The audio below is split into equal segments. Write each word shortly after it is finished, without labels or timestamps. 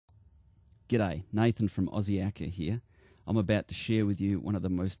G'day, Nathan from ACA here. I'm about to share with you one of the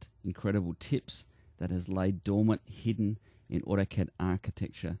most incredible tips that has laid dormant, hidden in AutoCAD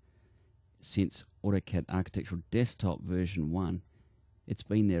architecture since AutoCAD Architectural Desktop version 1. It's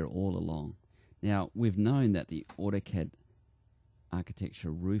been there all along. Now, we've known that the AutoCAD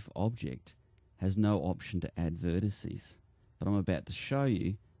Architecture roof object has no option to add vertices, but I'm about to show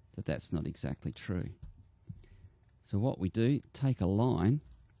you that that's not exactly true. So what we do, take a line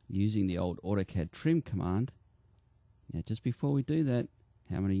using the old AutoCAD trim command. Now, just before we do that,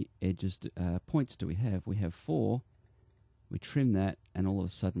 how many points do we have? We have 4. We trim that, and all of a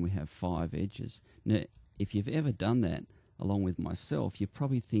sudden we have 5 edges. Now, if you've ever done that along with myself, you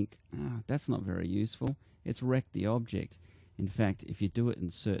probably think, that's not very useful. It's wrecked the object. In fact, if you do it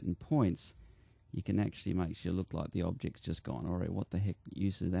in certain points, you can actually make you look like the object's just gone, all right, what the heck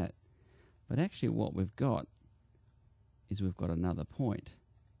use is that? But actually what we've got is we've got another point.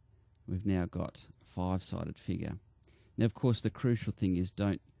 We've now got a 5-sided figure. Now, of course, the crucial thing is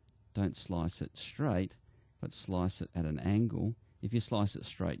don't slice it straight, but slice it at an angle. If you slice it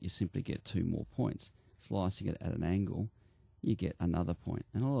straight, you simply get 2 more points. Slicing it at an angle, you get another point.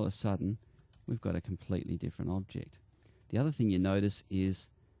 And all of a sudden, we've got a completely different object. The other thing you notice is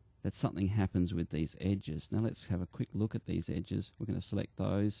that something happens with these edges. Now, let's have a quick look at these edges. We're going to select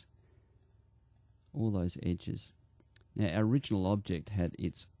those, all those edges. Now, our original object had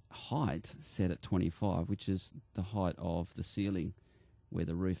its height set at 25, which is the height of the ceiling where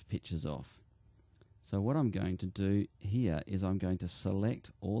the roof pitches off. So what I'm going to do here is I'm going to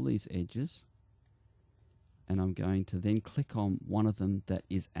select all these edges, and I'm going to then click on one of them that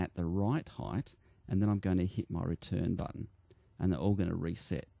is at the right height, and then I'm going to hit my return button, and they're all going to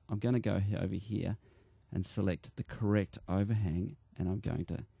reset. I'm going to go over here and select the correct overhang, and I'm going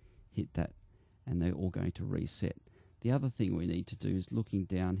to hit that, and they're all going to reset. The other thing we need to do is looking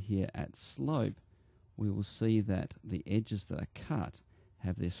down here at slope, we will see that the edges that are cut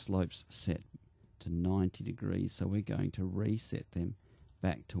have their slopes set to 90 degrees. So we're going to reset them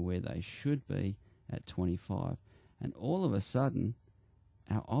back to where they should be at 25. And all of a sudden,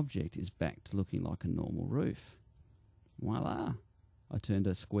 our object is back to looking like a normal roof. Voila! I turned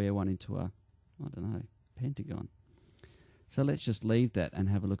a square one into a, I don't know, pentagon. So let's just leave that and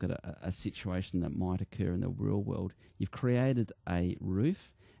have a look at a situation that might occur in the real world. You've created a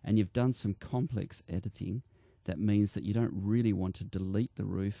roof and you've done some complex editing. That means that you don't really want to delete the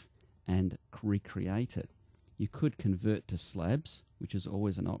roof and recreate it. You could convert to slabs, which is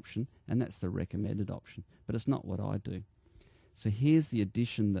always an option, and that's the recommended option, but it's not what I do. So here's the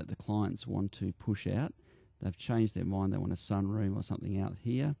addition that the clients want to push out. They've changed their mind. They want a sunroom or something out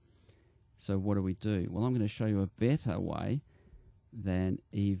here. So what do we do? Well, I'm going to show you a better way than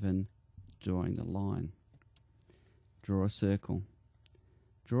even drawing the line. Draw a circle.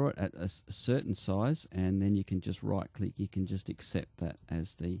 Draw it at a certain size, and then you can just right click. You can just accept that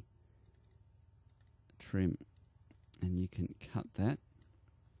as the trim, and you can cut that.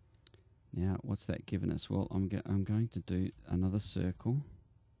 Now, what's that given us? Well, I'm going to do another circle.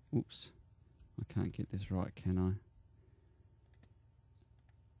 Oops, I can't get this right, can I?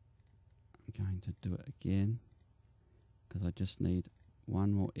 I'm going to do it again because I just need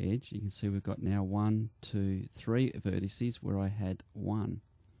one more edge. You can see we've got now 1, 2, 3 vertices where I had 1.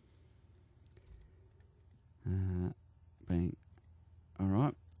 Bang.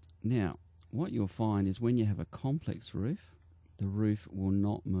 Alright, now what you'll find is when you have a complex roof, the roof will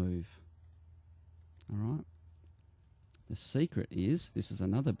not move. Alright, the secret is, this is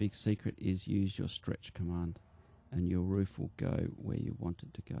another big secret, is use your stretch command and your roof will go where you want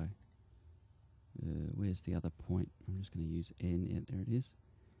it to go. Where's the other point? I'm just going to use N. Yeah, there it is.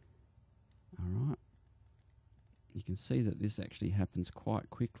 Alright. You can see that this actually happens quite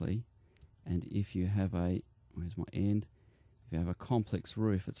quickly. And if you have a, where's my end? If you have a complex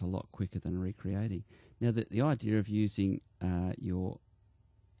roof, it's a lot quicker than recreating. Now, the idea of using your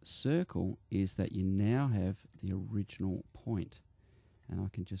circle is that you now have the original point. And I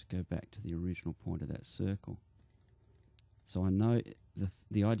can just go back to the original point of that circle. So I know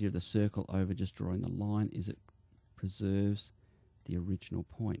the idea of the circle over just drawing the line is it preserves the original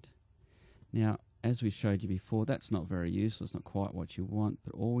point. Now, as we showed you before, that's not very useful. It's not quite what you want,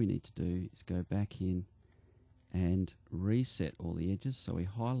 but all we need to do is go back in and reset all the edges. So we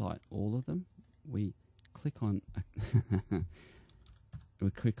highlight all of them. We click on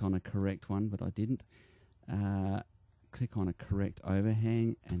a correct one, but I didn't. Click on a correct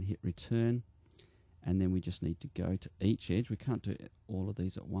overhang and hit return. And then we just need to go to each edge. We can't do all of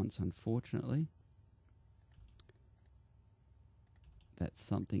these at once, unfortunately. That's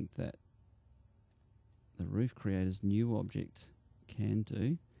something that the Roof Creator's new object can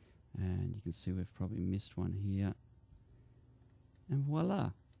do. And you can see we've probably missed one here. And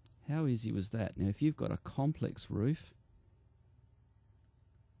voila! How easy was that? Now, if you've got a complex roof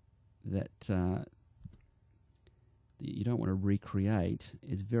that you don't want to recreate,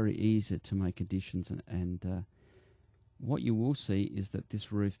 it's very easy to make additions. And what you will see is that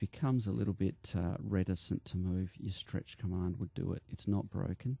this roof becomes a little bit reticent to move. Your stretch command would do it. It's not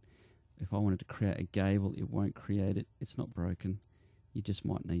broken. If I wanted to create a gable, it won't create it. It's not broken. You just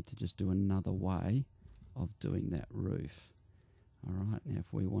might need to just do another way of doing that roof. All right, now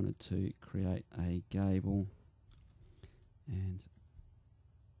if we wanted to create a gable and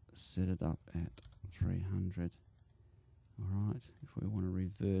set it up at 300, all right, if we want to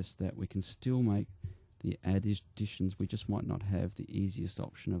reverse that, we can still make the additions. We just might not have the easiest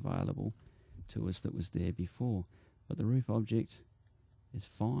option available to us that was there before. But the roof object is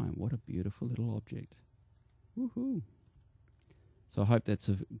fine. What a beautiful little object. Woohoo! So I hope that's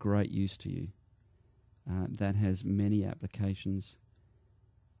of great use to you. That has many applications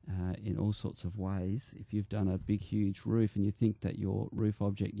in all sorts of ways. If you've done a big, huge roof and you think that your roof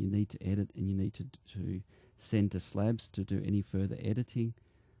object you need to edit and you need to send to slabs to do any further editing,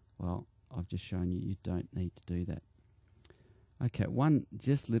 well, I've just shown you don't need to do that. Okay, one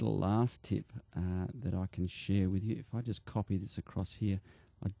just little last tip that I can share with you. If I just copy this across here,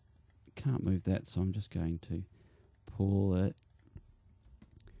 I can't move that, so I'm just going to pull it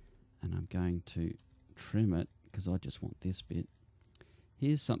and I'm going to trim it because I just want this bit.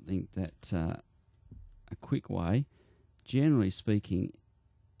 Here's something that a quick way, generally speaking,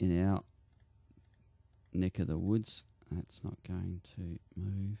 in our neck of the woods, that's not going to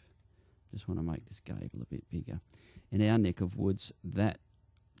move. Just want to make this gable a bit bigger. In our neck of woods, that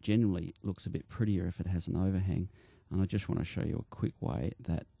generally looks a bit prettier if it has an overhang. And I just want to show you a quick way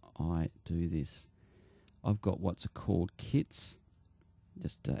that I do this. I've got what's called kits.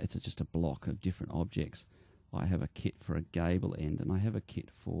 It's just a block of different objects. I have a kit for a gable end, and I have a kit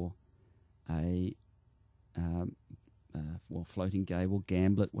for a floating gable,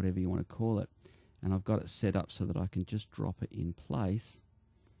 gamblet, whatever you want to call it. And I've got it set up so that I can just drop it in place.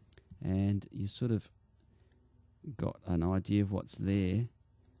 And you sort of got an idea of what's there,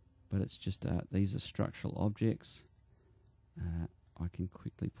 but it's just these are structural objects. I can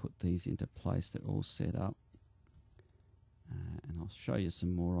quickly put these into place. They're all set up. And I'll show you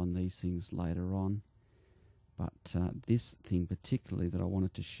some more on these things later on. But this thing particularly that I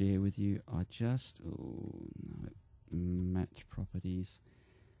wanted to share with you, I just, match properties.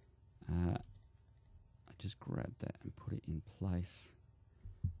 I just grab that and put it in place.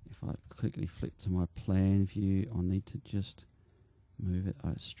 If I quickly flip to my plan view, I'll need to just move it,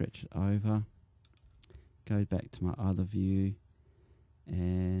 stretch it over, go back to my other view,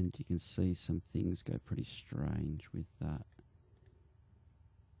 and you can see some things go pretty strange with that.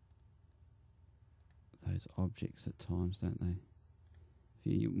 Those objects at times, don't they?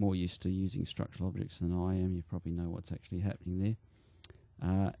 If you're more used to using structural objects than I am, you probably know what's actually happening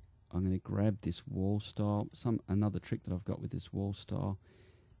there. I'm going to grab this wall style. Another trick that I've got with this wall style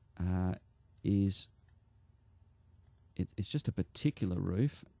is it's just a particular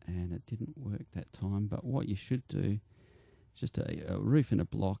roof, and it didn't work that time. But what you should do is just a roof in a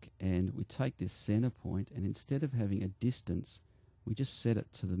block, and we take this center point, and instead of having a distance, we just set it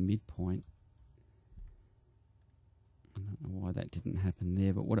to the midpoint. I don't know why that didn't happen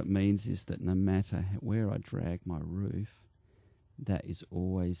there, but what it means is that no matter where I drag my roof, that is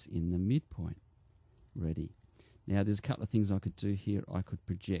always in the midpoint, ready. Now, there's a couple of things I could do here. I could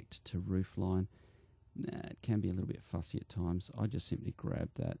project to roof line. It can be a little bit fussy at times. I just simply grab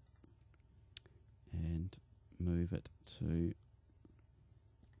that and move it to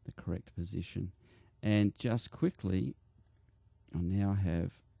the correct position. And just quickly, I now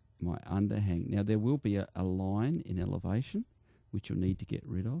have my underhang. Now, there will be a line in elevation, which you'll need to get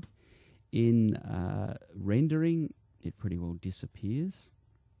rid of. In rendering, it pretty well disappears.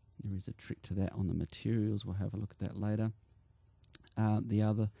 There is a trick to that on the materials. We'll have a look at that later. The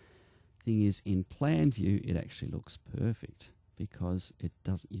other thing is in plan view, it actually looks perfect because it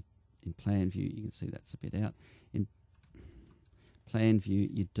doesn't. In plan view, you can see that's a bit out. In plan view,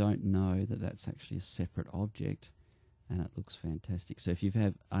 you don't know that that's actually a separate object, and it looks fantastic. So if you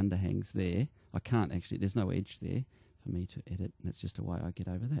have underhangs there, I can't actually. There's no edge there for me to edit, and that's just a way I get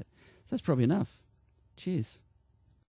over that. So that's probably enough. Cheers.